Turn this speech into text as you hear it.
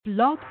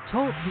Blog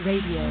Talk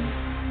Radio.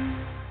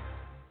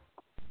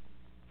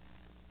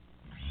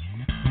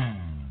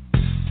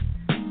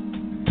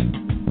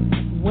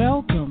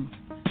 Welcome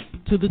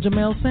to the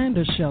Jamelle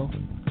Sanders Show,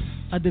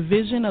 a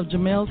division of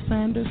Jamelle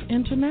Sanders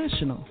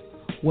International,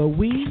 where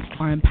we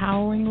are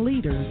empowering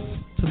leaders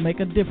to make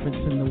a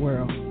difference in the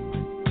world.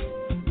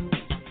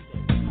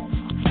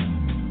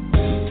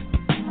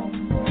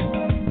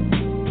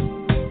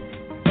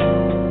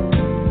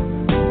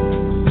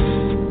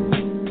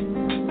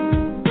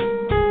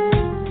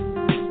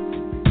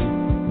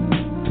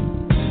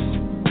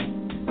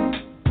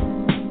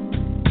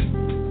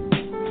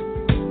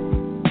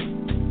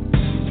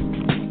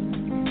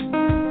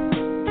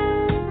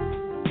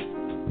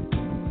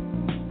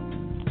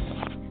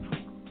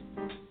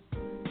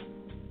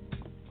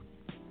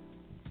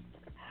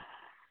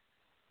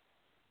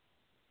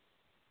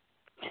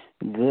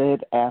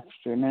 Good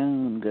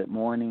afternoon, good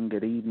morning,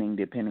 good evening,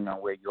 depending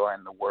on where you are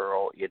in the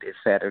world. It is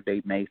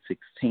Saturday, May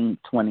 16th,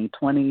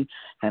 2020,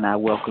 and I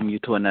welcome you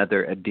to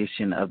another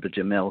edition of the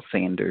Jamelle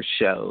Sanders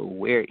Show.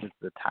 Where is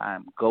the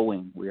time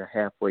going? We're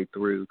halfway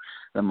through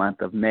the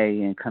month of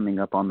May and coming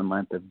up on the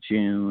month of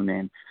June,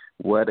 and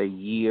what a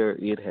year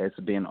it has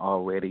been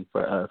already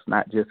for us,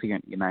 not just here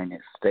in the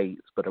United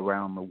States, but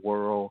around the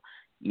world.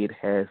 It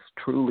has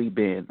truly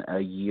been a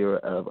year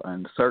of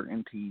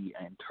uncertainty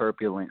and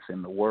turbulence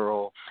in the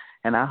world.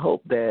 And I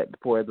hope that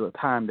for the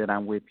time that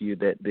I'm with you,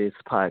 that this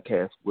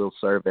podcast will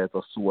serve as a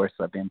source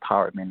of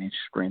empowerment and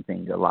strength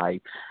in your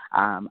life.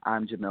 I'm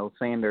Jamelle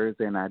Sanders,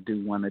 and I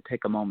do want to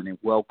take a moment and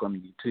welcome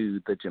you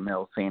to the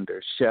Jamelle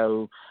Sanders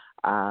Show.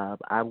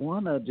 I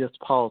want to just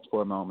pause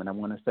for a moment. I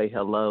want to say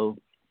hello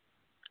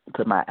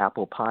to my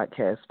Apple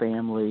Podcast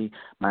family,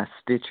 my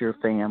Stitcher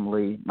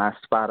family, my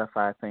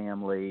Spotify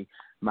family,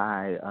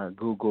 my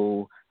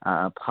Google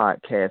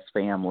Podcast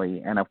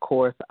family. And, of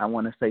course, I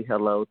want to say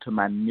hello to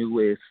my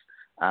newest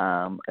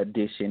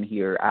addition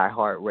here,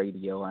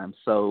 iHeartRadio. I'm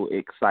so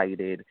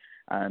excited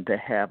to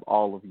have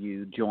all of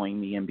you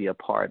join me and be a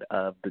part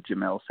of the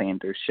Jamelle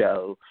Sanders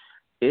Show.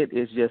 It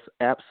is just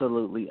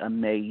absolutely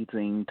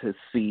amazing to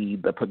see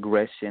the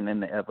progression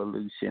and the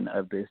evolution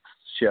of this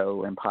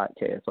show and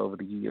podcast over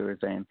the years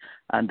and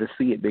to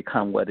see it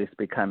become what it's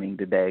becoming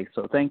today.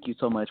 So thank you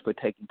so much for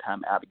taking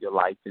time out of your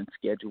life and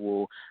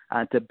schedule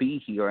to be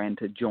here and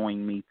to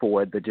join me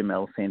for the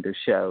Jamelle Sanders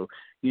Show.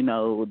 You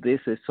know, this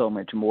is so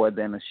much more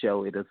than a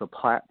show. It is a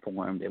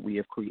platform that we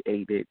have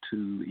created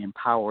to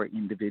empower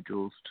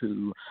individuals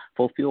to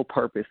fulfill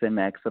purpose and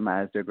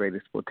maximize their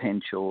greatest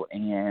potential.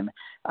 And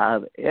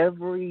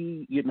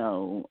every,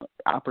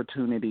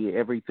 opportunity,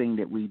 everything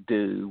that we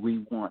do,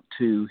 we want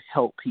to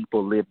help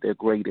people live their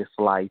greatest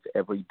life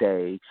every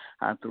day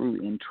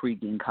through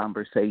intriguing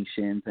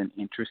conversations and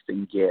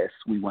interesting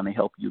guests. We want to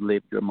help you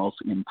live your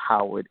most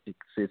empowered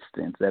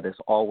existence. That has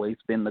always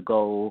been the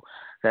goal.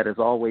 That has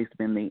always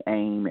been the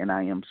aim, and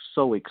I am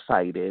so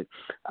excited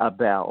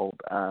about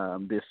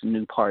this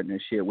new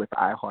partnership with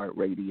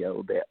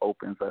iHeartRadio that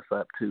opens us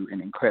up to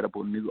an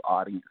incredible new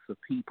audience of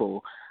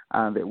people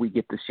that we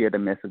get to share the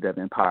message of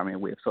empowerment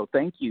with. So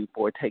thank you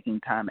for taking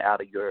time out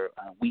of your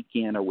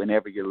weekend or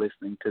whenever you're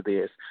listening to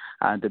this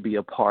to be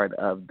a part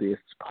of this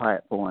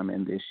platform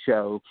and this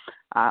show.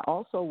 I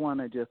also want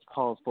to just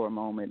pause for a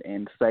moment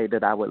and say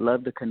that I would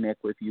love to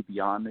connect with you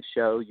beyond the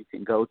show. You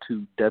can go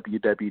to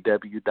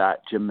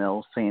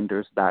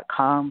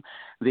www.jamellesanders.com.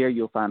 There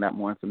you'll find out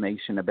more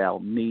information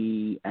about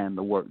me and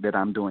the work that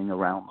I'm doing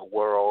around the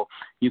world.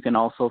 You can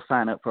also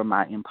sign up for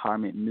my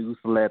empowerment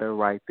newsletter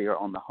right there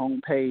on the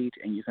homepage,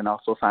 and you can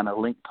also find a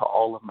link to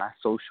all of my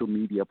social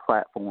media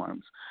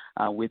platforms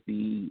with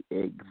the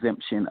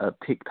exemption of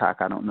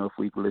TikTok. I don't know if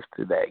we've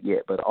listed that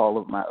yet, but all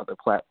of my other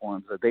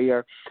platforms are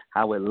there.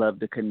 I would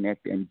love to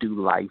connect and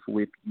do life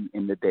with you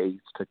in the days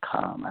to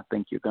come. I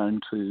think you're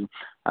going to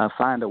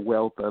find a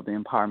wealth of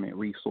empowerment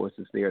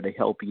resources there to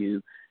help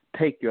you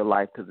take your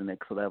life to the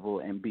next level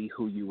and be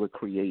who you were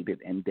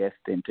created and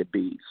destined to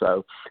be.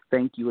 So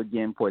thank you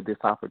again for this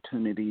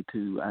opportunity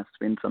to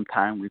spend some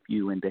time with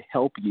you and to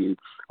help you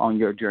on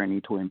your journey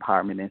to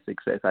empowerment and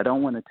success. I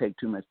don't want to take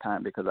too much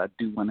time because I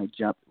do want to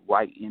jump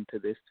right into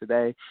this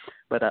today.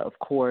 But of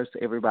course,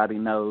 everybody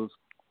knows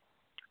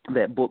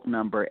that book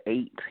number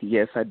 8,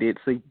 yes, I did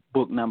see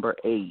book number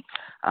 8,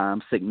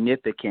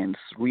 Significance,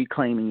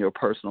 Reclaiming Your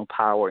Personal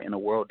Power in a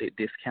World That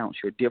Discounts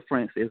Your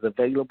Difference, is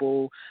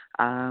available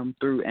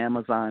through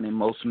Amazon and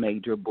most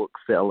major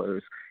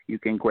booksellers. You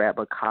can grab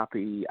a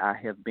copy.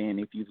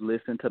 If you've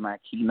listened to my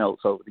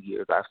keynotes over the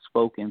years, I've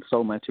spoken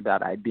so much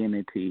about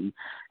identity,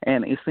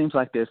 and it seems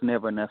like there's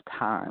never enough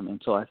time.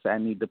 And so I said I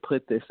need to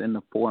put this in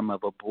the form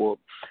of a book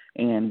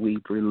and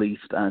we've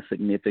released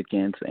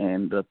Significance,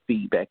 and the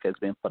feedback has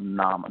been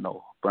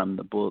phenomenal from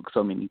the book.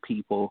 So many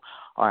people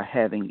are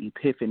having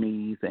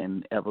epiphanies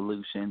and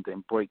evolutions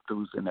and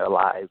breakthroughs in their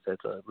lives as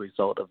a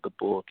result of the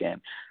book, and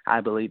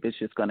I believe it's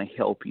just going to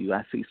help you.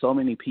 I see so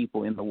many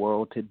people in the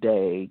world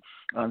today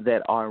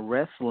that are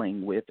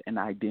wrestling with an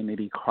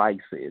identity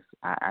crisis.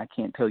 I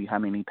can't tell you how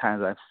many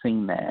times I've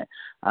seen that.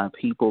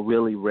 People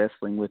really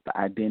wrestling with the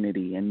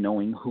identity and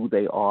knowing who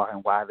they are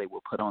and why they were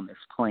put on this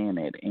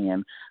planet.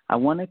 And I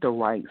wanted to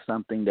write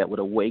something that would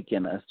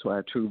awaken us to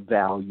our true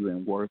value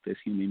and worth as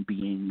human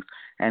beings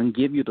and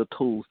give you the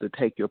tools to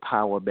take your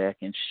power back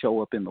and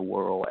show up in the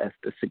world as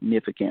the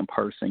significant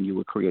person you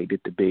were created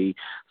to be.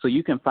 So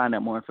you can find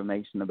out more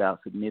information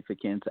about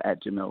Significance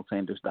at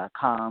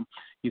JamelleSanders.com.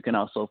 You can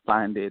also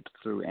find it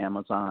through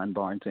Amazon,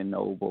 Barnes &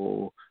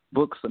 Noble,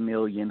 Books A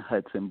Million,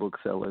 Hudson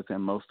Booksellers,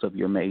 and most of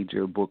your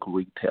major book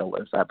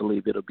retailers. I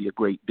believe it'll be a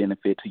great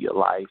benefit to your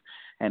life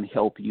and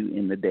help you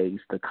in the days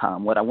to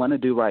come. What I want to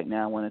do right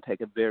now, I want to take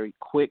a very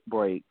quick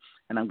break,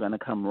 and I'm going to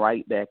come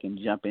right back and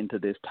jump into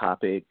this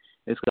topic.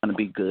 It's going to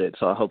be good,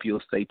 so I hope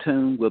you'll stay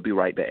tuned. We'll be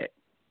right back.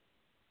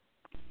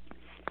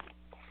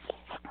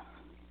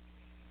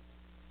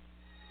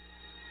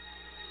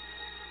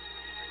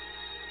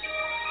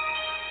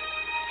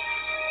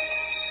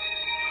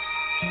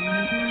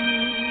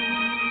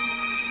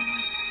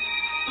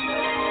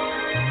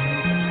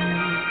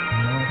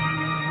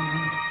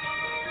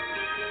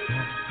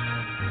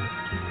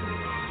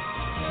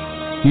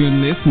 You're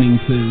listening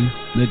to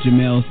The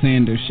Jamelle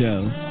Sanders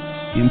Show,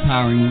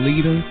 empowering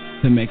leaders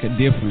to make a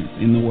difference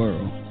in the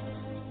world.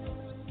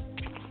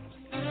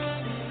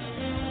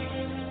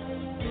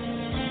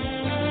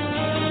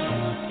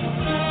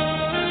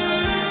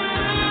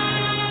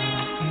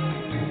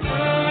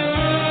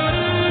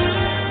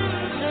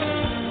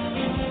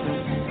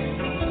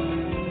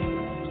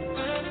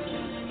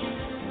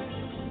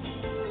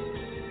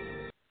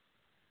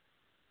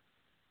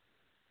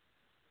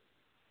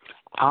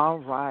 All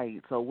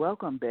right, so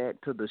welcome back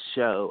to the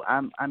show.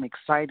 I'm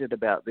excited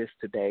about this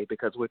today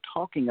because we're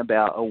talking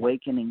about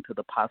awakening to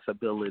the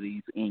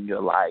possibilities in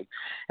your life.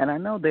 And I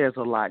know there's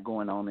a lot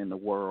going on in the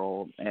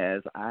world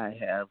as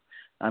I've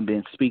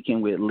been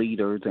speaking with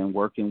leaders and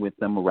working with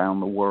them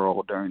around the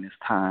world during this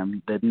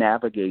time to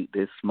navigate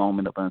this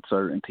moment of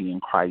uncertainty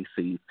and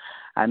crises.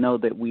 I know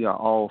that we are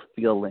all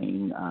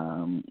feeling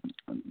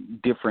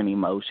different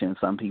emotions,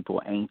 some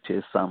people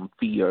anxious, some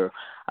fear.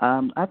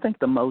 I think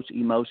the most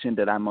emotion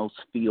that I most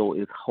feel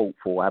is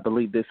hopeful. I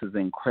believe this is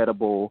an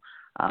incredible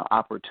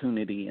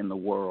opportunity in the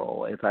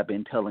world, as I've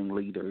been telling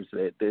leaders,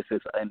 that this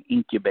is an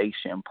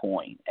incubation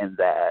point and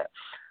that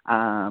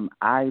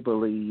I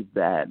believe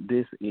that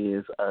this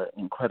is an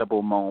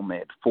incredible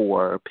moment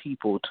for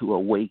people to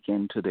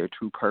awaken to their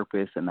true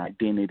purpose and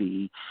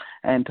identity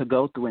and to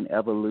go through an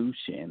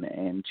evolution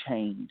and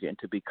change and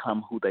to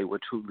become who they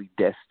were truly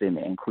destined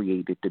and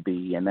created to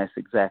be. And that's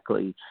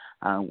exactly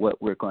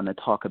what we're going to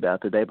talk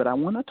about today. But I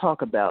want to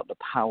talk about the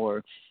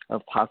power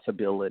of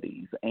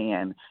possibilities.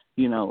 And,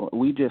 you know,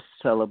 we just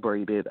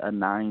celebrated a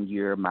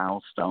 9-year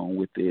milestone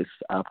with this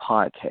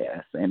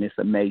podcast, and it's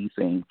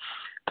amazing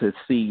to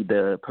see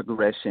the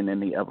progression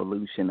and the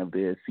evolution of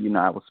this. You know,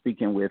 I was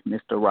speaking with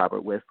Mr.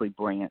 Robert Wesley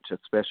Branch, a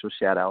special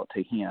shout out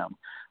to him,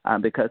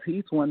 because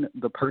he's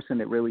the person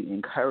that really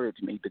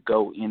encouraged me to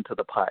go into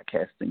the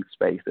podcasting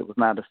space. It was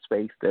not a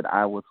space that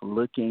I was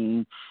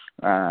looking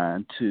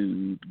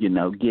to, you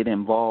know, get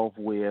involved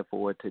with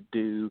or to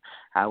do.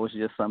 I was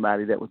just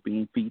somebody that was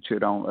being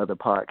featured on other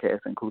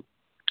podcasts,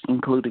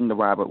 including the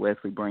Robert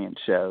Wesley Branch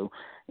Show.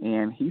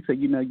 And he said,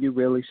 you know, you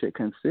really should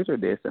consider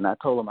this. And I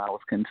told him I was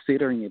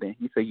considering it, and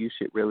he said, you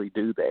should really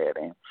do that.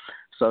 And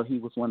so he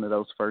was one of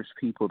those first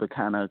people to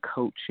kind of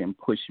coach and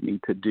push me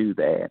to do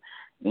that.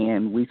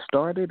 And we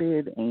started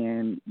it,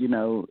 and, you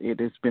know, it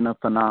has been a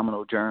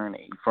phenomenal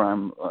journey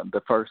from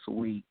the first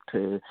week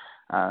to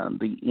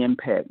the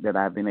impact that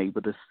I've been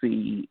able to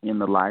see in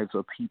the lives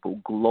of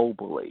people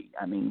globally.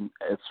 I mean,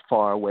 as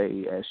far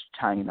away as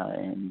China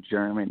and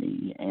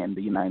Germany and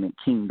the United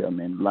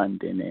Kingdom and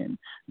London and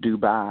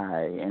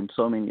Dubai and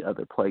so many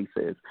other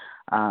places.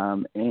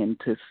 And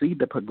to see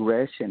the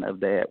progression of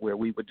that, where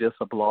we were just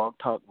a blog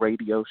talk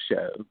radio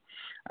show,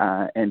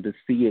 and to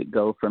see it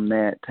go from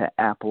that to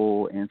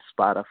Apple and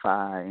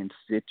Spotify and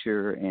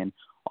Stitcher and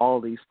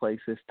all these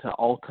places to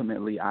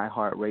ultimately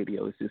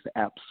iHeartRadio is just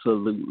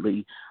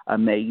absolutely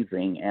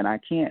amazing. And I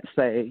can't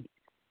say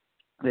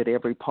that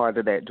every part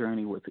of that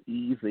journey was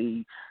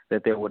easy,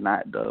 that there were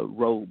not the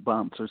road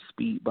bumps or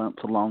speed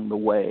bumps along the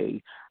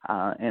way,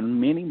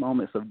 and many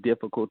moments of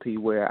difficulty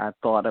where I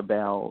thought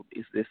about,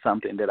 is this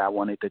something that I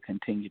wanted to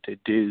continue to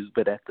do?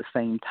 But at the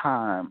same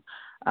time,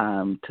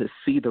 to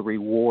see the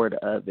reward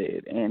of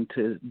it, and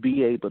to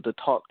be able to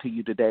talk to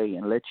you today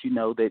and let you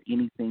know that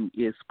anything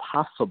is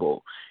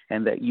possible,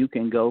 and that you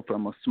can go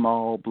from a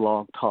small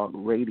blog talk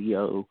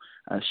radio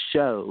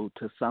show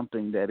to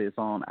something that is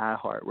on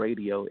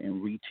iHeartRadio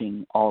and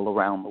reaching all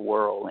around the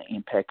world and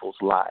impact people's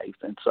lives.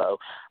 And so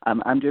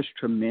I'm just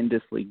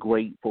tremendously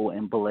grateful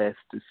and blessed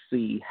to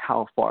see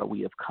how far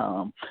we have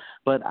come.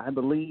 But I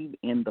believe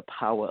in the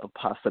power of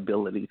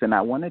possibilities, and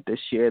I wanted to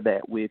share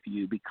that with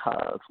you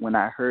because when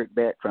I heard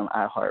back from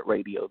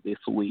iHeartRadio this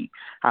week,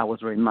 I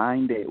was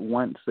reminded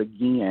once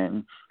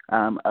again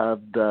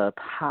of the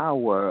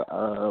power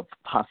of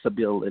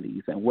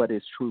possibilities and what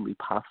is truly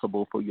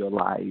possible for your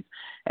life.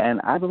 And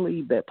I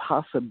believe that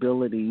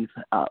possibilities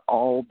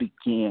all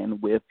begin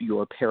with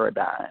your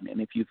paradigm.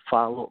 And if you've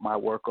followed my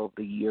work over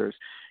the years,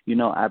 you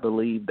know I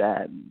believe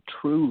that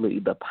truly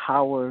the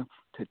power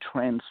to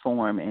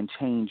transform and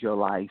change your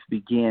life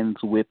begins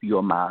with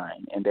your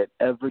mind, and that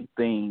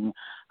everything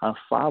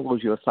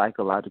follows your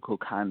psychological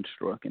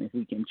construct. And if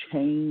we can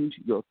change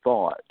your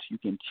thoughts, you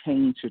can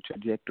change the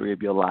trajectory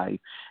of your life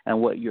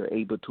and what you're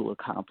able to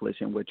accomplish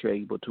and what you're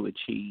able to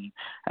achieve.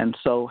 And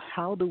so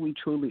how do we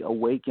truly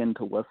awaken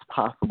to what's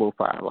possible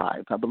for our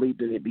lives? I believe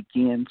that it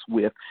begins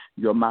with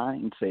your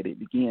mindset. It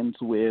begins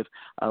with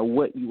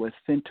what you are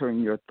centering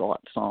your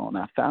thoughts on.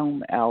 I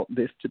found out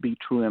this to be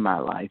true in my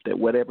life, that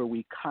whatever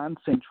we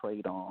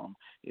concentrate on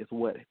is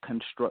what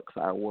constructs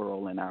our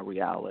world and our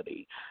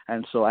reality.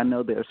 And so I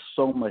know there's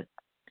so much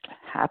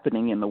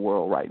happening in the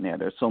world right now.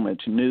 There's so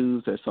much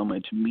news, there's so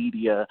much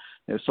media,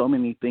 there's so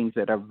many things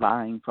that are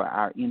vying for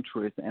our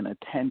interest and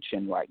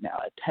attention right now.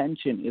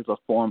 Attention is a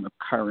form of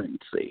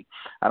currency.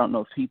 I don't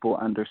know if people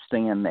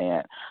understand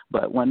that,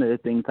 but one of the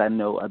things I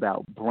know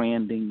about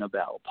branding,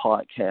 about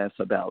podcasts,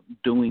 about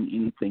doing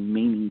anything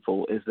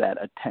meaningful is that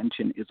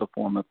attention is a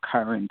form of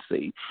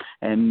currency.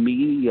 And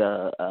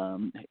media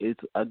is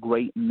a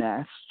great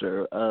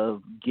master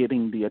of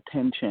getting the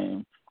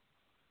attention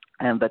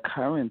and the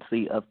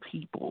currency of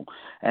people.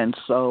 And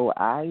so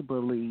I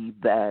believe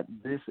that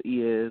this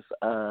is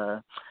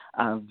a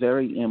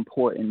very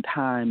important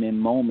time and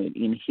moment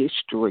in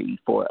history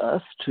for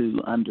us to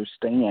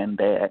understand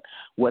that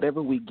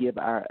whatever we give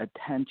our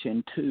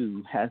attention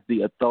to has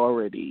the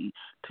authority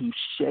to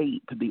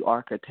shape the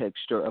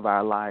architecture of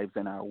our lives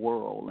and our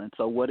world. And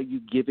so what are you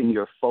giving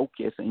your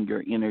focus and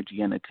your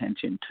energy and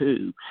attention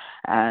to?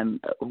 And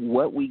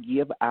what we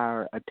give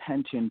our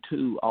attention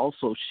to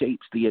also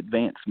shapes the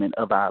advancement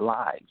of our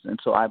lives. And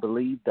so I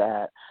believe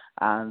that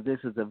this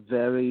is a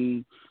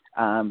very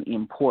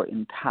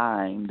important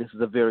time. This is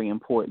a very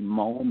important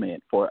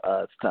moment for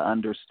us to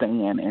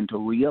understand and to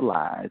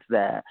realize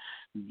that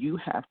you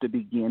have to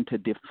begin to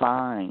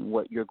define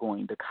what you're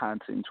going to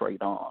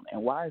concentrate on.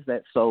 And why is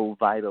that so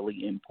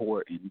vitally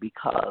important?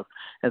 Because,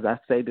 as I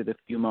stated a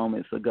few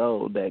moments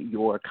ago, that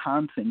your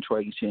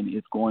concentration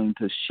is going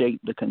to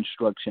shape the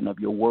construction of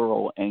your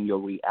world and your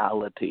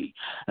reality.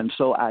 And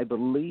so I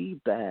believe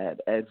that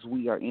as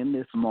we are in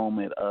this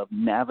moment of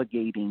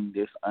navigating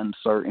this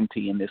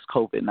uncertainty in this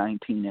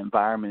COVID-19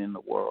 environment in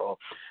the world,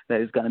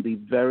 that it's going to be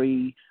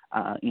very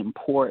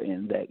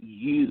important that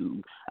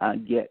you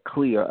get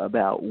clear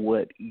about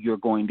what you're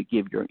going to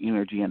give your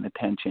energy and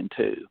attention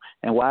to.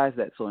 And why is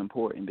that so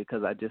important?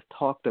 Because I just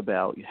talked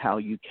about how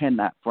you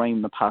cannot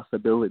frame the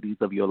possibilities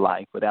of your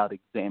life without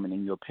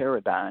examining your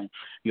paradigm.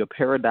 Your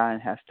paradigm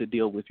has to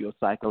deal with your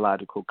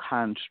psychological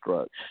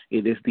construct.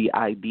 It is the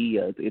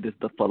ideas, it is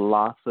the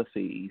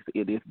philosophies,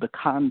 it is the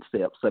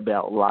concepts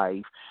about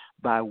life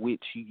by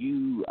which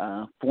you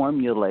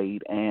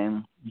formulate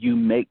and you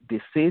make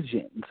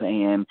decisions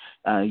and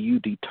you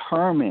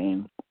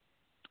determine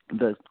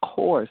the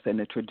course and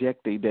the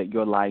trajectory that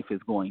your life is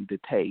going to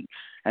take.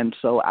 And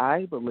so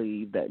I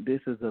believe that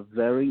this is a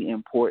very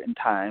important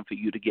time for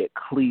you to get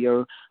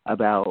clear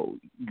about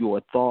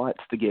your thoughts,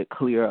 to get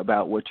clear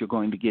about what you're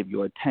going to give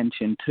your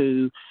attention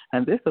to.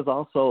 And this is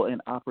also an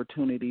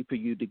opportunity for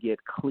you to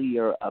get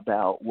clear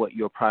about what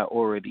your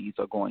priorities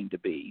are going to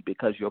be,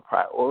 because your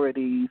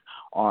priorities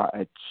are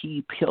a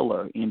key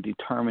pillar in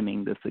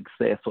determining the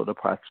success or the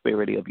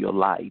prosperity of your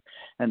life.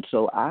 And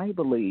so I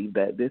believe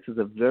that this is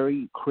a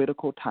very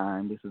critical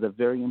time. This is a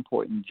very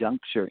important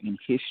juncture in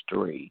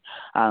history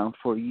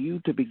for you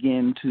to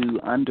begin to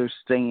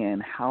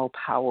understand how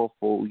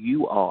powerful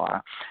you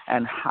are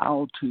and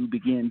how to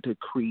begin to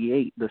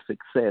create the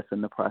success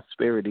and the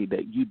prosperity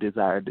that you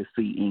desire to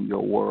see in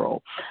your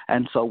world.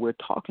 And so we're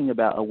talking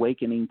about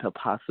awakening to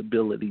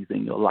possibilities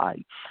in your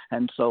life.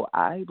 And so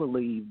I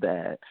believe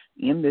that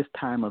in this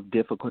time of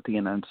difficulty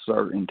and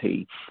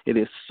uncertainty, it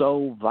is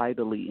so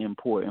vitally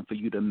important for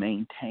you to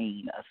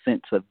maintain a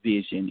sense of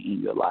vision in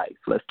your life.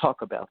 Let's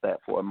talk about that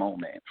for a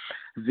moment.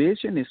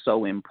 Vision is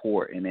so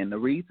important, and the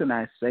reason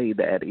I say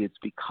that is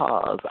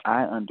because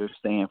I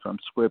understand from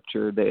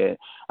Scripture that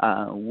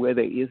where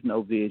there is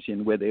no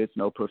vision, where there is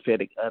no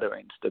prophetic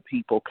utterance, the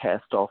people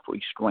cast off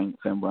restraints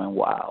and run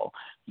wild.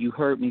 You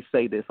heard me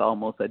say this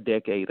almost a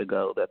decade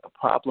ago, that the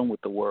problem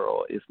with the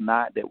world is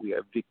not that we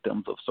are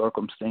victims of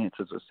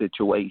circumstances or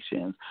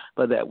situations,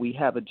 but that we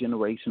have a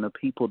generation of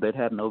people that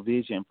have no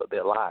vision for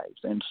their lives.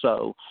 And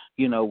so,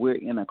 we're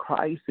in a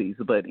crisis,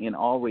 but in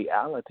all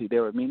reality,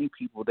 there are many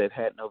people that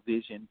had no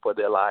vision for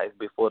their lives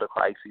before the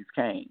crisis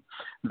came.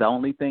 The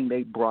only thing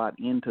they brought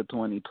into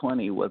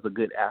 2020 was a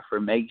good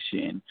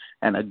affirmation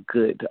and a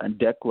good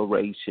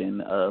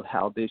declaration of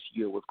how this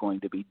year was going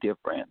to be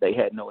different. They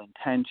had no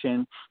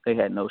intention, they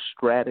had no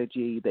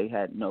strategy, they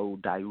had no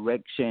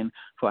direction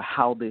for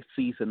how this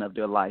season of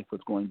their life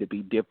was going to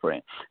be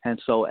different.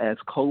 And so as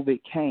COVID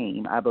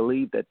came, I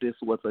believe that this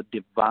was a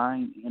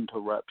divine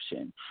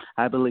interruption.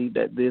 I believe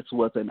that this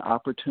was an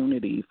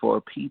opportunity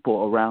for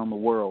people around the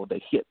world to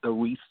hit the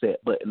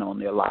reset button on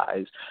their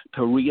lives,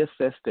 to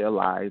reassess their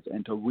lives,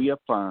 and to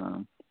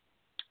reaffirm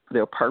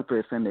their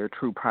purpose and their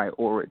true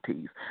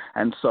priorities.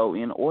 And so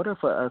in order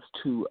for us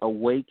to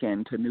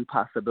awaken to new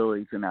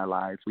possibilities in our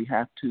lives, we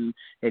have to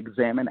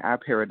examine our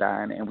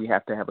paradigm and we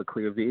have to have a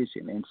clear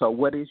vision. And so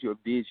what is your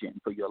vision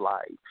for your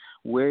life?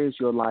 Where is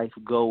your life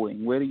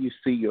going? Where do you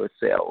see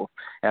yourself?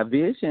 A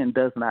vision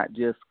does not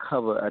just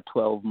cover a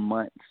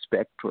 12-month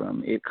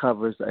spectrum. It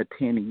covers a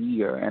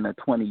 10-year and a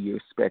 20-year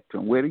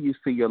spectrum. Where do you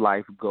see your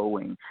life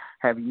going?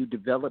 Have you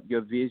developed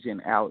your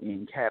vision out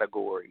in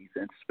categories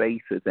and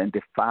spaces and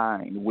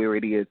defined where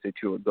it is that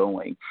you're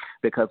going?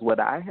 Because what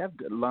I have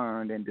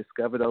learned and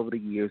discovered over the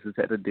years is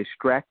that a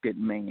distracted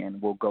man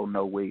will go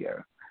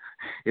nowhere.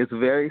 It's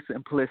very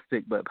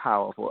simplistic but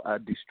powerful. A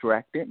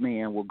distracted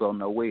man will go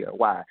nowhere.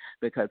 Why?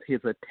 Because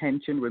his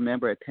attention,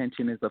 remember,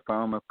 attention is a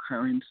form of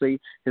currency.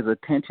 His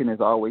attention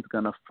is always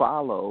going to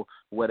follow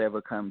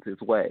whatever comes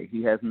his way.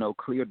 He has no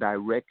clear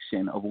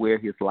direction of where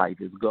his life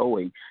is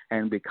going.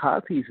 And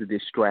because he's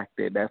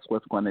distracted, that's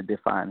what's going to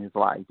define his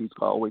life. He's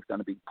always going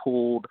to be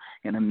pulled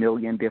in a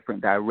million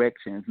different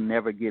directions,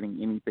 never getting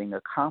anything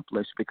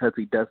accomplished because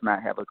he does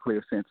not have a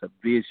clear sense of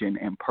vision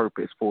and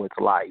purpose for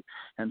his life.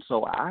 And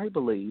so I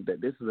believe that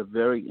this is a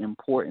very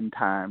important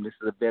time. This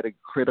is a very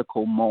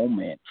critical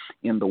moment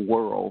in the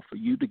world for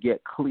you to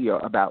get clear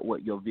about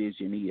what your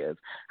vision is.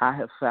 I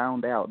have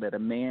found out that a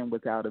man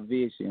without a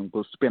vision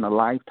will spend a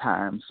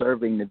lifetime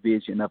serving the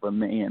vision of a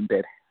man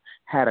that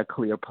had a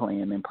clear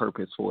plan and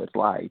purpose for his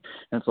life.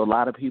 And so a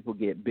lot of people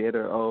get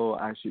bitter, oh,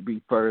 I should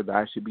be further,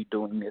 I should be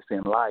doing this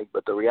in life.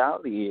 But the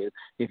reality is,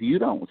 if you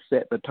don't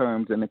set the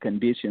terms and the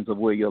conditions of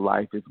where your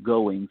life is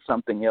going,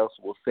 something else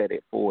will set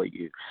it for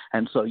you.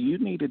 And so you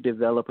need to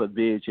develop a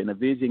vision. A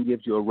vision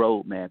gives you a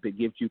roadmap. It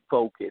gives you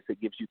focus.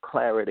 It gives you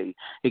clarity.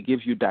 It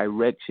gives you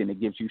direction. It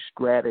gives you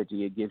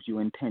strategy. It gives you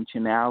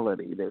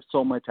intentionality. There's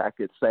so much I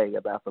could say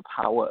about the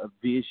power of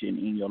vision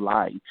in your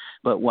life.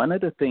 But one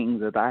of the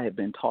things that I have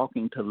been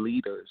talking to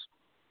leaders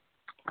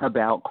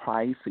about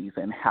crises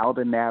and how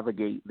to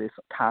navigate this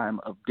time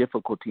of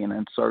difficulty and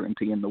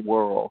uncertainty in the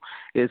world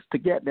is to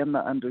get them to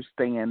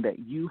understand that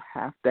you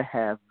have to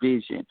have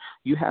vision.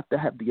 You have to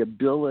have the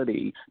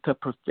ability to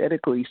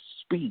prophetically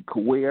speak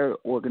where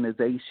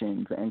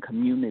organizations and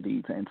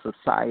communities and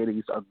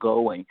societies are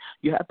going.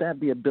 You have to have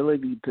the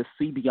ability to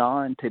see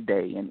beyond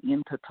today and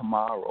into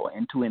tomorrow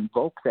and to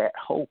invoke that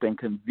hope and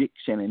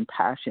conviction and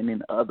passion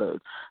in others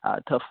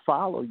to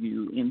follow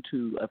you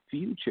into a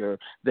future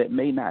that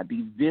may not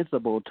be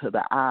visible to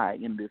the eye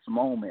in this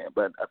moment,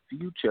 but a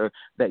future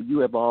that you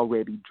have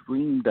already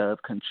dreamed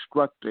of,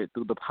 constructed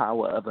through the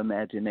power of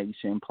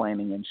imagination,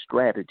 planning, and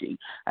strategy.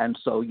 And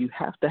so you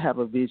have to have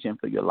a vision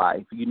for your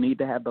life. You need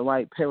to have the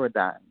right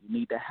paradigm. You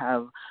need to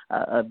have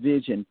a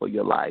vision for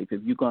your life.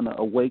 If you're going to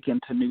awaken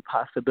to new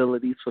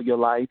possibilities for your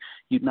life,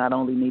 you not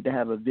only need to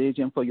have a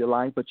vision for your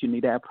life, but you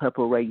need to have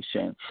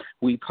preparation.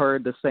 We've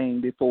heard the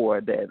saying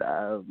before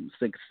that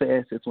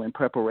success is when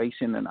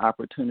preparation and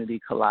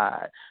opportunity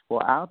collide.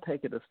 Well, I'll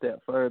take it a step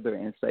further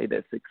and say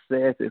that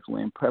success is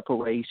when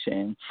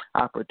preparation,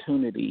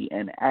 opportunity,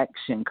 and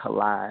action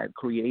collide,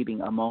 creating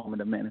a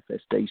moment of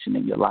manifestation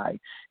in your life.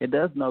 It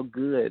does no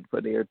good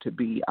for there to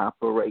be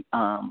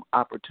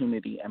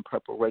opportunity and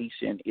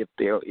preparation if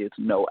there is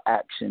no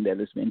action that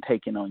has been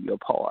taken on your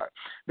part,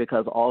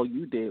 because all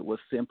you did was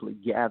simply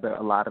gather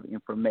a lot of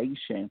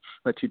information,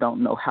 but you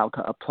don't know how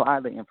to apply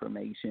the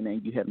information,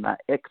 and you have not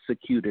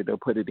executed or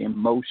put it in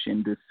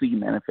motion to see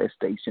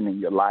manifestation in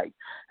your life.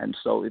 And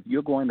so if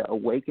you're going to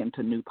awaken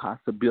to new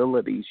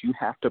possibilities, you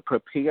have to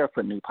prepare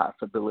for new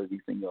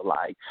possibilities in your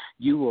life.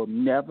 You will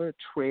never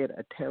tread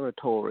a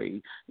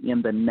territory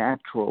in the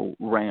natural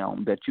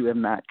realm that you have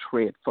not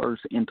tread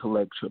first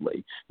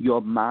intellectually. Your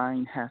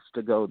mind has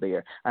to go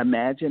there.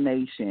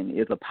 Imagination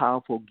is a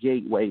powerful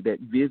gateway that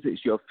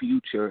visits your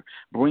future,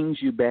 brings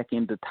you back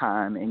into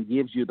time, and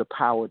gives you the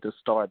power to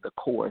start the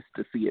course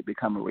to see it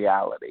become a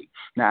reality.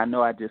 Now, I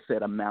know I just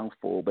said a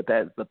mouthful, but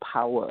that's the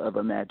power of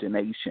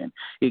imagination.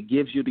 It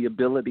gives you the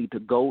ability to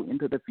go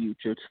into the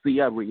future, see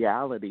a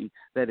reality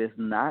that is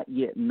not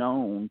yet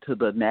known to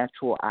the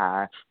natural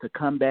eye, to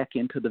come back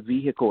into the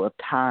vehicle of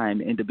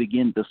time and to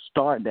begin to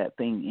start that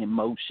thing in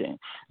motion.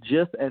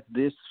 Just as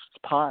this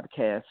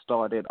podcast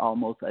started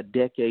almost a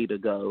decade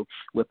ago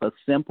with a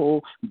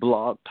simple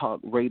blog talk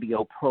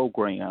radio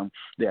program,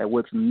 there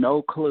was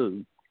no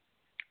clue.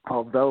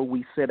 Although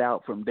we set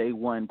out from day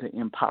one to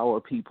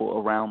empower people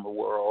around the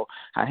world,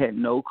 I had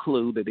no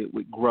clue that it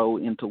would grow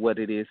into what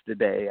it is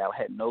today. I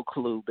had no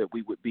clue that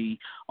we would be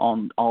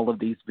on all of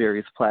these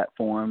various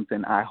platforms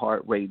and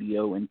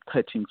iHeartRadio and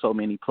touching so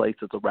many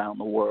places around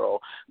the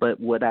world. But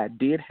what I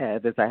did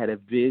have is I had a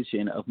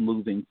vision of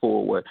moving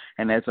forward.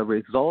 And as a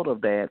result of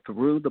that,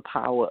 through the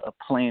power of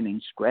planning,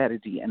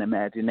 strategy, and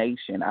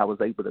imagination, I was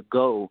able to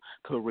go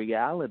to a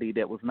reality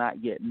that was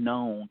not yet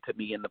known to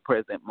me in the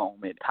present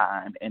moment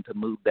time and to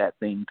move that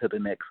thing to the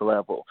next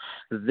level.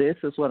 This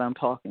is what I'm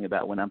talking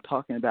about when I'm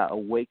talking about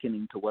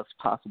awakening to what's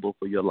possible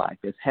for your life.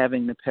 It's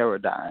having the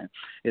paradigm.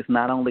 It's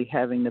not only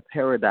having the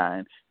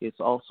paradigm,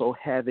 it's also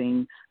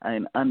having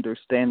and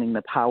understanding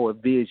the power of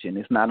vision.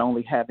 It's not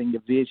only having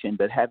the vision,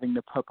 but having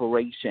the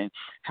preparation.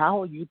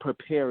 How are you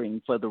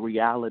preparing for the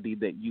reality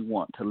that you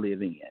want to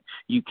live in?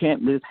 You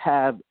can't just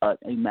have an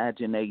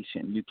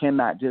imagination. You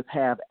cannot just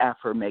have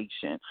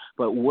affirmation.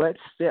 But what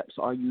steps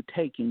are you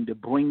taking to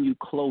bring you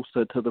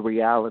closer to the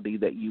reality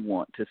that you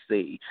want to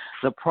see?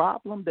 The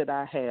problem that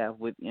I have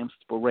with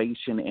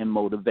inspiration and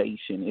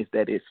motivation is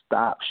that it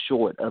stops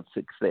short of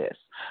success.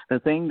 The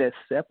thing that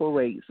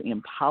separates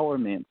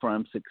empowerment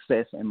from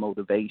success and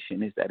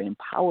motivation is that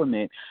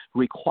empowerment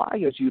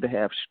requires you to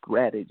have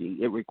strategy.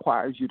 It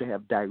requires you to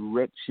have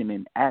direction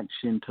and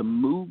action to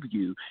move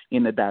you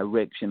in the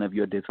direction of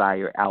your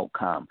desired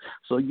outcome.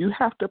 So you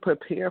have to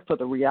prepare for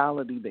the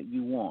reality that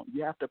you want.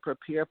 You have to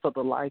prepare for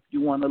the life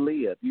you want to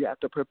live. You have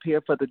to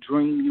prepare for the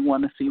dream you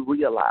want to see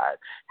realized.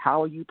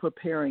 How are you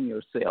preparing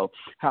yourself?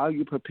 How are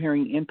you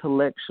preparing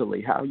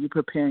intellectually? How are you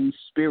preparing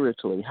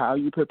spiritually? How are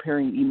you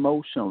preparing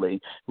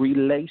emotionally,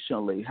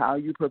 relationally? How are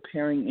you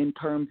preparing in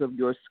terms of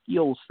your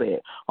skill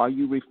set? Are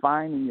you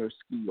refining your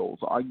skills?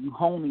 Are you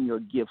honing your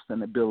gifts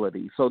and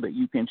abilities so that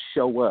you can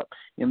show up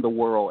in the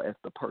world as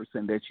the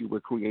person that you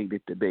were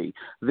created to be?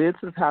 This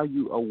is how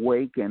you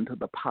awaken to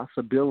the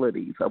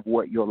possibilities of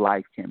what your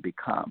life can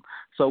become.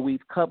 So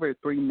we've covered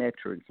 3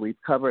 metrics. We've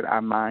covered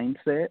our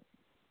mindset.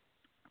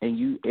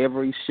 And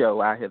every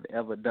show I have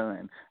ever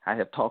done, I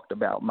have talked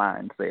about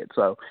mindset.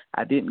 So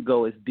I didn't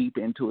go as deep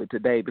into it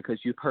today because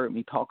you've heard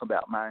me talk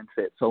about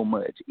mindset so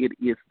much. It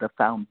is the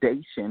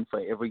foundation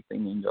for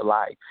everything in your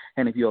life.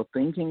 And if your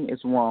thinking is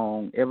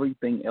wrong,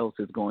 everything else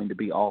is going to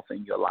be off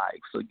in your life.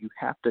 So you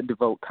have to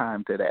devote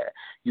time to that.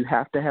 You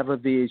have to have a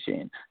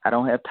vision. I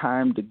don't have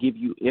time to give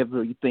you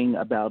everything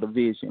about a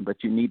vision, but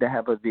you need to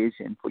have a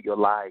vision for your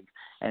life.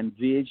 And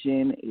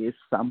vision is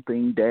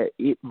something that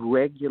it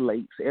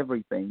regulates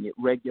everything. It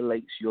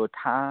regulates your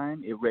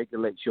time. It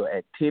regulates your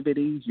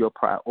activities, your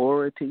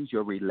priorities,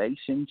 your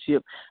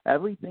relationship.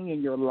 Everything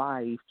in your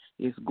life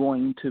is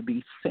going to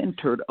be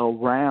centered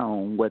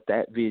around what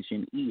that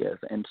vision is.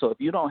 And so if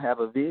you don't have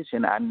a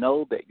vision, I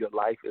know that your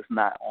life is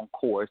not on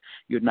course.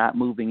 You're not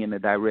moving in the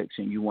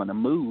direction you want to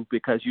move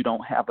because you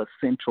don't have a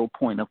central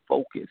point of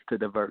focus to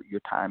divert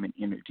your time and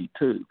energy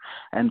to.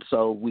 And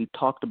so we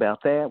talked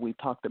about that. We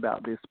talked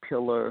about this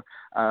pillar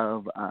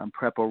of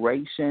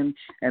preparation.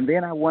 And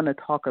then I want to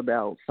talk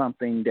about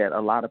something that a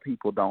lot of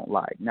people don't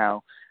like.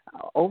 Now,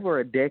 over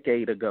a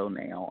decade ago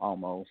now,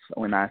 almost,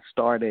 when I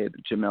started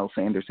Jamelle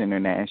Sanders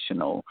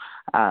International,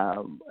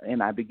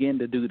 and I began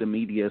to do the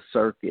media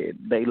circuit,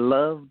 they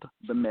loved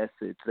the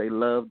message, they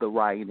loved the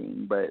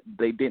writing, but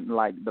they didn't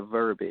like the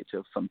verbiage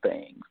of some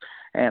things.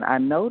 And I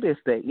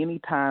noticed that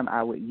anytime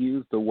I would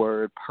use the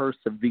word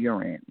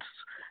perseverance,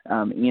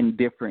 in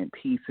different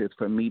pieces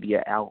for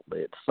media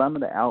outlets, some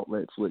of the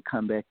outlets would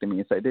come back to me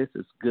and say, this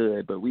is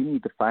good, but we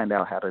need to find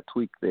out how to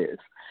tweak this.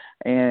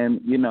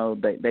 And,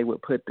 they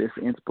would put this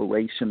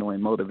inspirational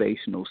and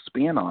motivational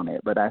spin on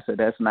it. But I said,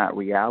 that's not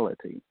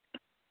reality.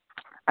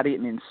 I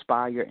didn't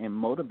inspire and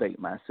motivate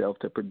myself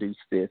to produce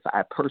this.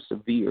 I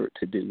persevered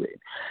to do it.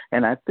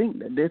 And I think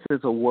that this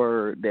is a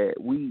word that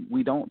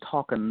we don't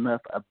talk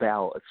enough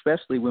about,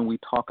 especially when we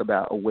talk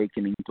about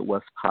awakening to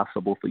what's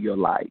possible for your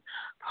life.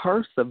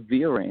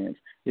 Perseverance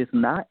is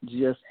not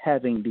just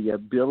having the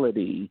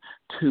ability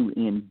to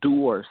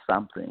endure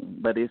something,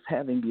 but it's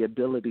having the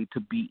ability to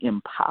be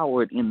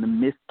empowered in the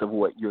midst of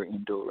what you're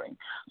enduring.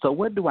 So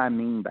what do I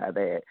mean by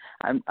that?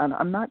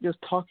 I'm not just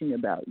talking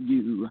about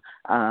you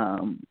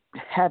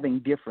having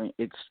different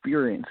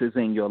experiences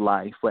in your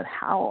life, but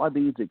how are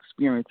these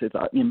experiences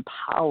are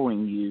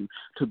empowering you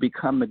to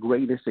become the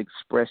greatest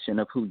expression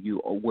of who you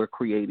were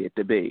created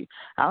to be.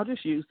 I'll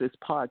just use this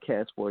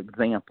podcast for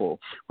example.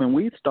 When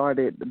we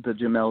started the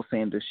Jamelle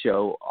Sanders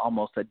Show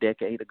almost a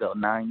decade ago,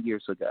 9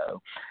 years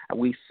ago,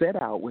 we set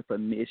out with a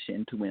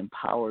mission to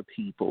empower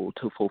people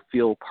to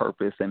fulfill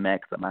purpose and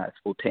maximize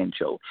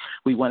potential.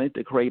 We wanted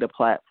to create a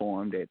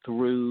platform that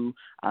through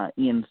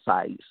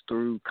insights,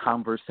 through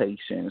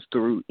conversations,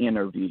 through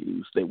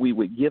interviews, that we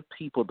would give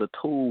people the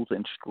tools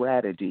and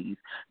strategies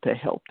to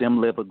help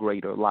them live a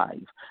greater life.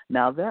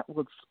 Now, that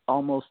was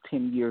almost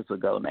 10 years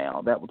ago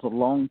now. That was a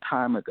long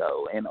time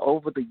ago. And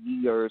over the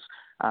years,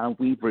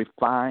 we've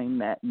refined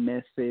that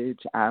message.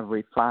 I've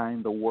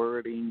refined the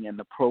wording and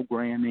the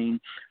programming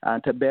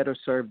to better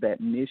serve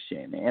that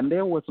mission. And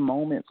there was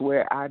moments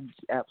where I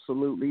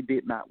absolutely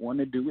did not want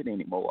to do it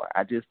anymore.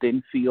 I just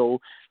didn't feel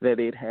that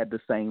it had the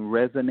same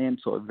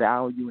resonance or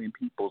value in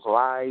people's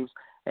lives,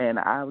 and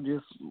I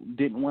just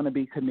didn't want to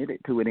be committed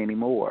to it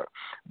anymore.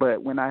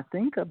 But when I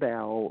think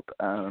about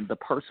the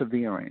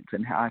perseverance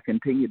and how I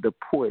continue to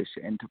push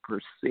and to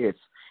persist,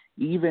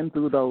 even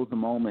through those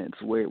moments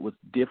where it was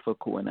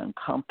difficult and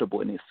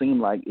uncomfortable and it seemed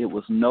like it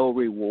was no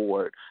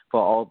reward for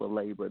all the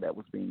labor that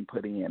was being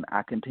put in,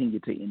 I continue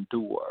to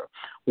endure.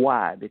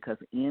 Why? Because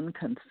in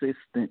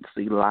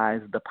consistency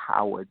lies the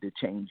power to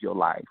change your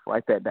life.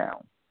 Write that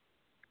down.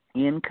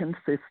 In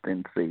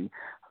consistency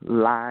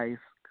lies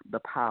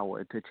the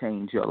power to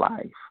change your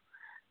life.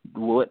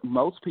 What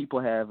most people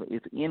have is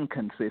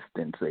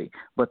inconsistency,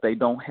 but they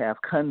don't have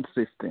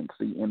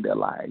consistency in their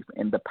lives.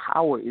 And the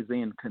power is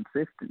in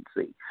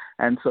consistency.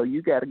 And so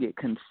you got to get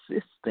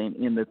consistent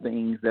in the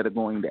things that are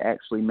going to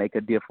actually make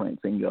a difference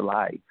in your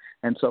life.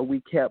 And so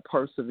we kept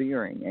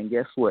persevering. And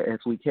guess what? As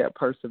we kept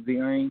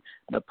persevering,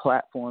 the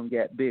platform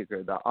got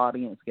bigger. The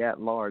audience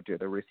got larger.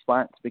 The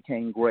response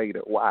became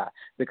greater. Why?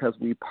 Because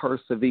we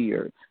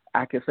persevered.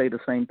 I could say the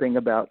same thing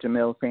about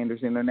Jamelle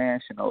Sanders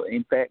International.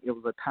 In fact, it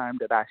was a time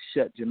that I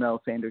shut Jamelle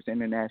Sanders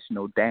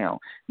International down.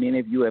 Many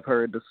of you have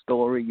heard the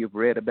story. You've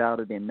read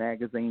about it in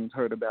magazines,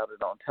 heard about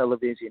it on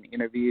television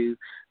interviews,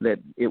 that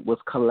it was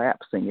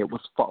collapsing. It was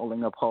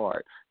falling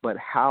apart. But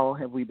how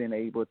have we been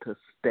able to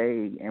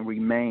stay and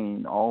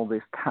remain all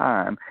this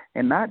time?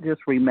 And not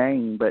just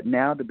remain, but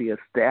now to be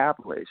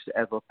established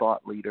as a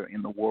thought leader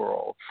in the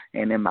world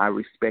and in my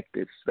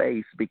respective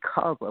space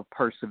because of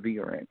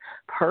perseverance.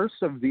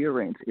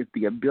 Perseverance is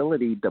the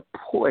ability to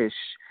push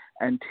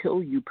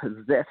until you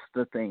possess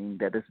the thing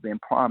that has been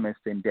promised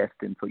and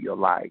destined for your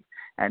life.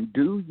 And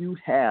do you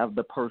have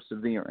the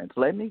perseverance?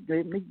 Let me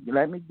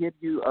give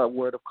you a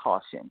word of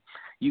caution.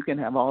 You can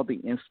have all the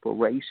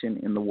inspiration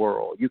in the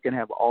world. You can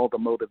have all the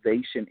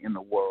motivation in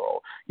the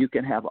world. You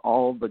can have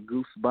all the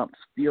goosebumps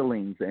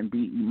feelings and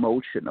be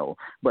emotional.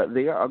 But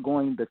there are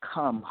going to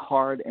come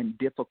hard and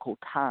difficult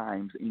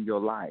times in your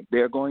life.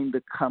 There are going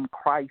to come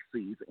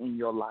crises in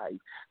your life.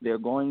 There are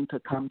going to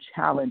come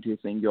challenges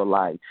in your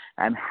life.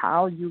 And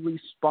how you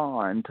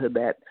respond to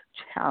that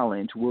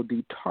challenge will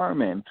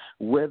determine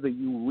whether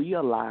you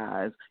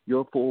realize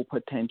your full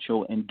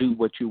potential and do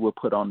what you were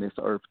put on this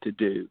earth to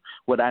do.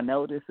 What I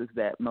notice is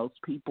that most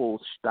people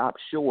stop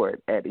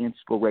short at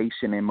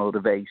inspiration and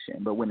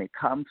motivation. But when it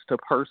comes to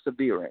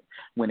perseverance,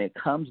 when it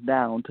comes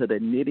down to the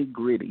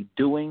nitty-gritty,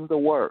 doing the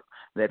work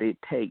that it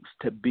takes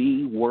to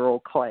be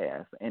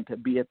world-class and to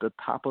be at the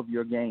top of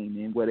your game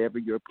in whatever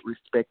your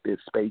respective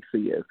space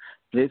is,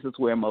 this is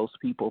where most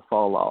people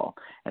fall off.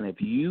 And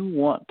if you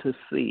want to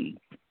see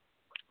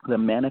the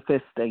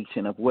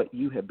manifestation of what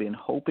you have been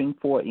hoping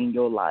for in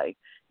your life,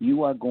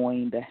 you are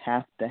going to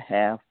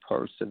have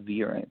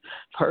perseverance.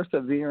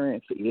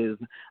 Perseverance is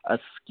a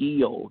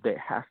skill that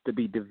has to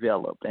be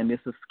developed, and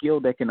it's a skill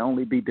that can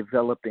only be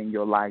developed in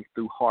your life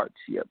through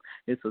hardship.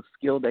 It's a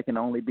skill that can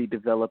only be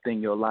developed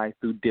in your life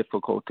through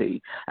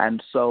difficulty.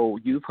 And so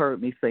you've heard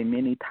me say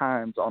many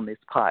times on this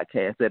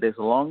podcast that as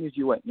long as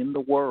you are in the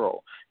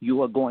world,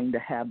 you are going to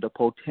have the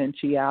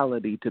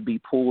potentiality to be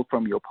pulled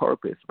from your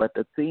purpose. But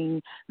the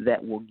thing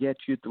that will get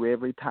you through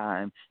every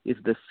time is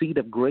the seed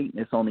of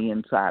greatness on the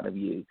inside of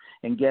you.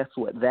 And guess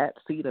what? That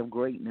seed of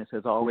greatness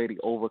has already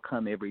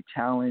overcome every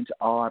challenge,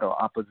 odd,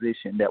 or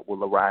opposition that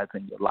will arise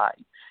in your life.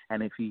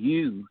 And if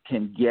you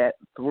can get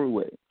through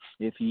it,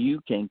 if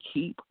you can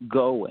keep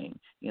going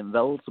in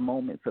those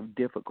moments of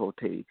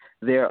difficulty,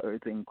 there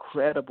is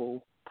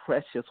incredible,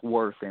 precious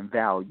worth and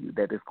value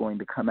that is going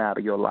to come out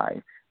of your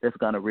life that's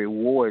going to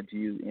reward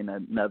you in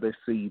another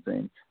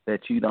season that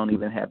you don't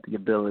even have the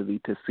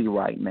ability to see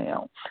right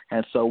now.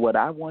 And so what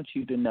I want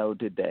you to know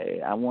today,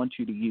 I want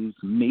you to use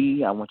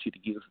me. I want you to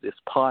use this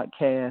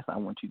podcast. I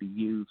want you to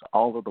use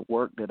all of the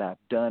work that I've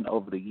done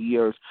over the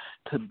years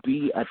to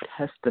be a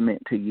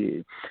testament to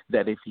you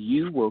that if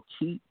you will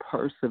keep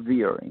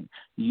persevering,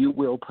 you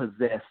will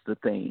possess the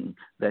thing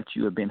that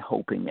you have been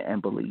hoping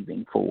and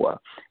believing for.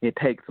 It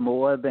takes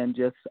more than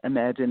just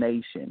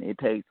imagination. It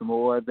takes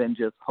more than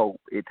just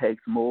hope. It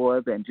takes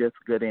more than just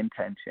good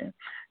intention.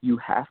 You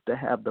have to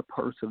have the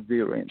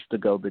perseverance to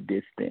go the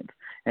distance.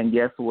 And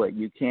guess what?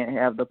 You can't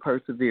have the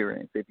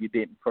perseverance if you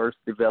didn't first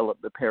develop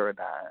the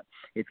paradigm,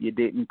 if you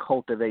didn't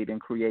cultivate and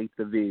create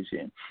the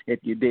vision, if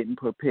you didn't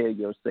prepare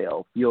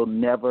yourself. You'll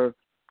never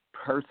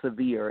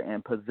persevere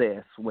and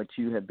possess what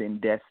you have been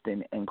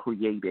destined and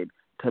created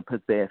to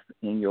possess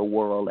in your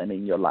world and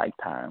in your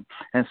lifetime.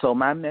 And so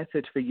my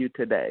message for you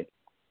today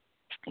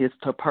is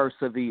to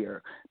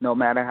persevere, no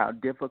matter how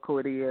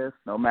difficult it is,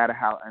 no matter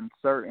how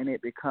uncertain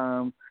it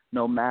becomes,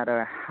 no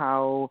matter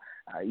how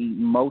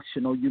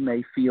emotional you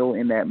may feel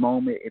in that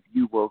moment. If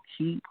you will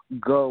keep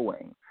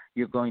going,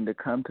 you're going to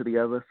come to the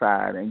other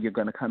side, and you're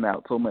going to come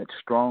out so much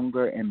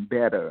stronger and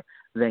better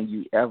than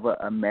you ever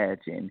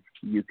imagined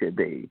you could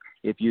be.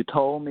 If you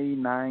told me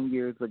 9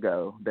 years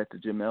ago that the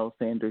Jamelle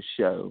Sanders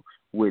Show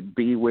would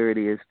be where it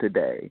is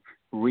today,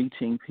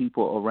 reaching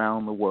people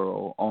around the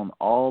world on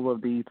all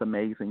of these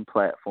amazing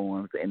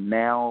platforms, and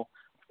now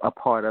a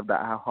part of the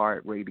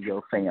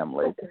iHeartRadio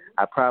family,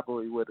 I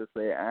probably would have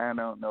said, I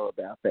don't know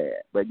about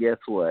that. But guess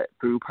what?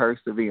 Through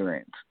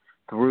perseverance,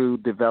 through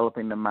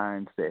developing the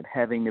mindset,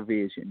 having the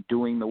vision,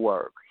 doing the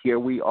work, here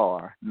we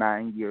are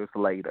 9 years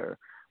later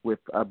with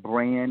a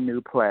brand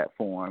new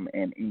platform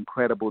and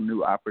incredible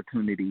new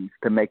opportunities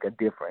to make a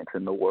difference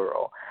in the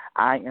world.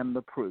 I am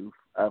the proof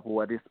of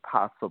what is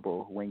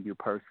possible when you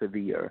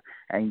persevere,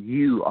 and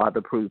you are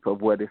the proof of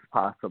what is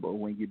possible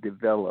when you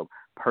develop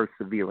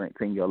perseverance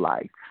in your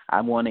life. I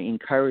want to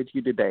encourage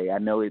you today. I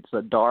know it's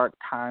a dark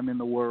time in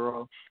the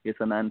world. It's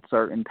an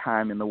uncertain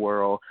time in the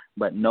world,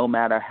 but no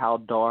matter how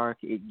dark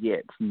it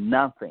gets,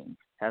 nothing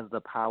has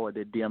the power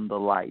to dim the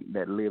light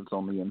that lives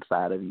on the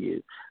inside of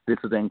you. This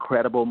is an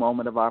incredible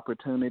moment of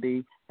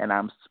opportunity, and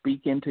I'm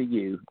speaking to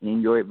you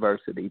in your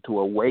adversity to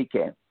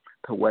awaken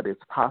to what is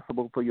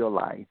possible for your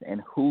life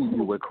and who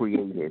you were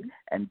created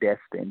and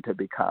destined to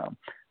become.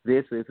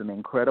 This is an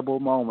incredible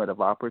moment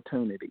of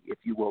opportunity if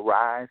you will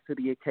rise to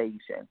the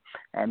occasion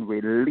and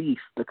release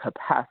the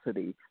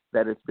capacity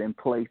that has been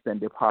placed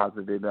and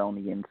deposited on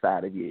the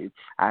inside of you.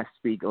 I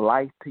speak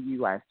life to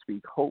you. I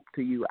speak hope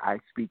to you. I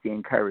speak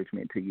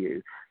encouragement to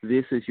you.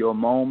 This is your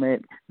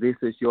moment. This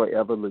is your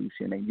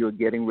evolution, and you're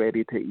getting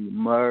ready to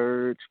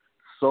emerge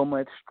so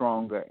much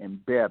stronger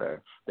and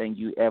better than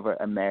you ever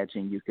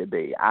imagined you could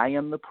be. I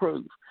am the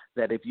proof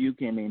that if you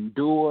can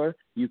endure,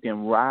 you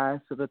can rise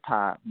to the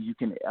top, you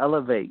can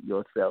elevate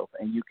yourself,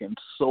 and you can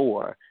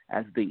soar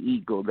as the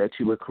eagle that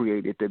you were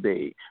created to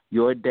be.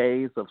 Your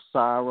days of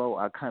sorrow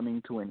are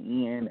coming to an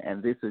end,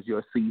 and this is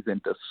your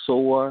season to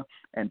soar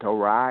and to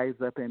rise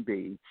up and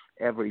be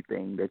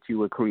everything that you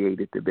were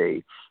created to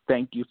be.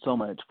 Thank you so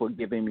much for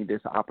giving me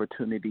this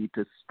opportunity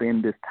to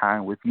spend this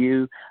time with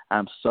you.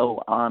 I'm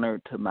so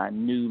honored to my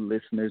new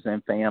listeners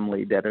and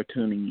family that are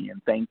tuning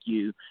in. Thank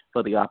you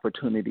for the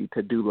opportunity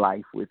to do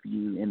life with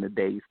you in the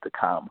days to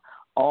come.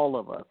 All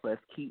of us, let's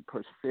keep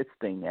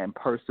persisting and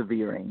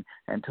persevering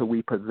until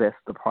we possess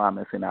the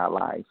promise in our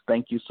lives.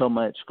 Thank you so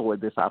much for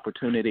this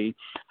opportunity.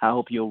 I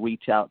hope you'll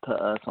reach out to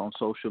us on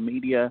social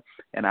media,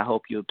 and I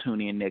hope you'll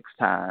tune in next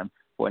time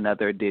for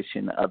another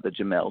edition of the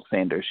Jamelle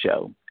Sanders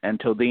Show.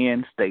 Until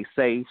then, stay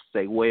safe,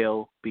 stay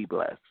well, be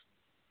blessed.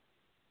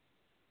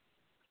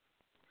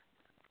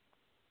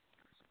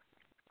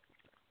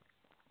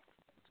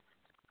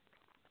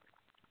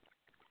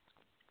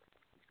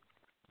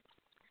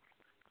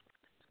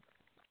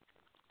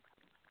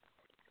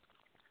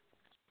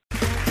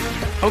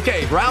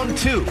 Okay, round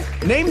two.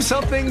 Name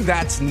something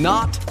that's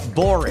not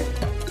boring.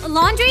 A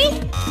laundry?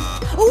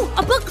 Ooh,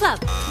 a book club.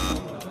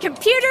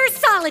 Computer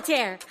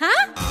solitaire,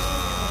 huh?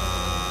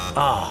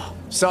 Ah,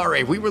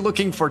 sorry, we were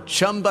looking for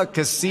Chumba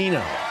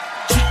Casino.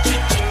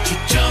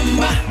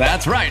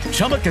 That's right,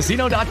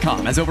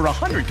 ChumbaCasino.com has over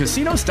 100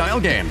 casino-style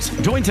games.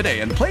 Join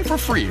today and play for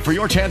free for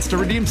your chance to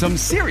redeem some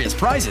serious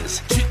prizes.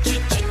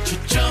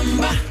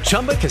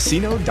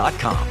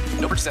 ChumbaCasino.com.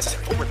 No purchase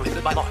necessary. Void where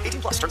prohibited by law.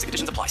 18+. Terms and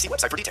conditions apply. See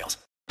website for details.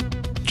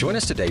 Join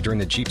us today during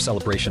the Jeep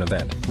Celebration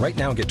event. Right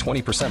now, get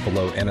 20%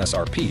 below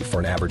MSRP for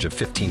an average of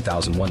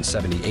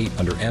 $15,178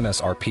 under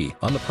MSRP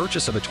on the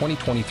purchase of a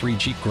 2023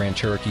 Jeep Grand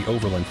Cherokee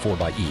Overland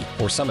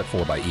 4xE or Summit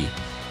 4xE.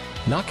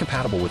 Not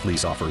compatible with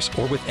lease offers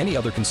or with any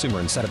other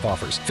consumer incentive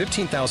offers.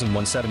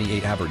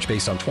 $15,178 average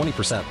based on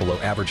 20% below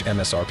average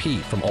MSRP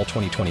from all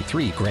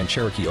 2023 Grand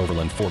Cherokee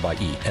Overland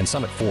 4xE and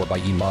Summit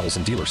 4xE models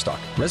in dealer stock.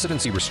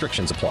 Residency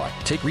restrictions apply.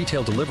 Take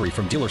retail delivery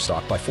from dealer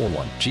stock by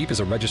 4/1. Jeep is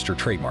a registered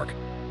trademark.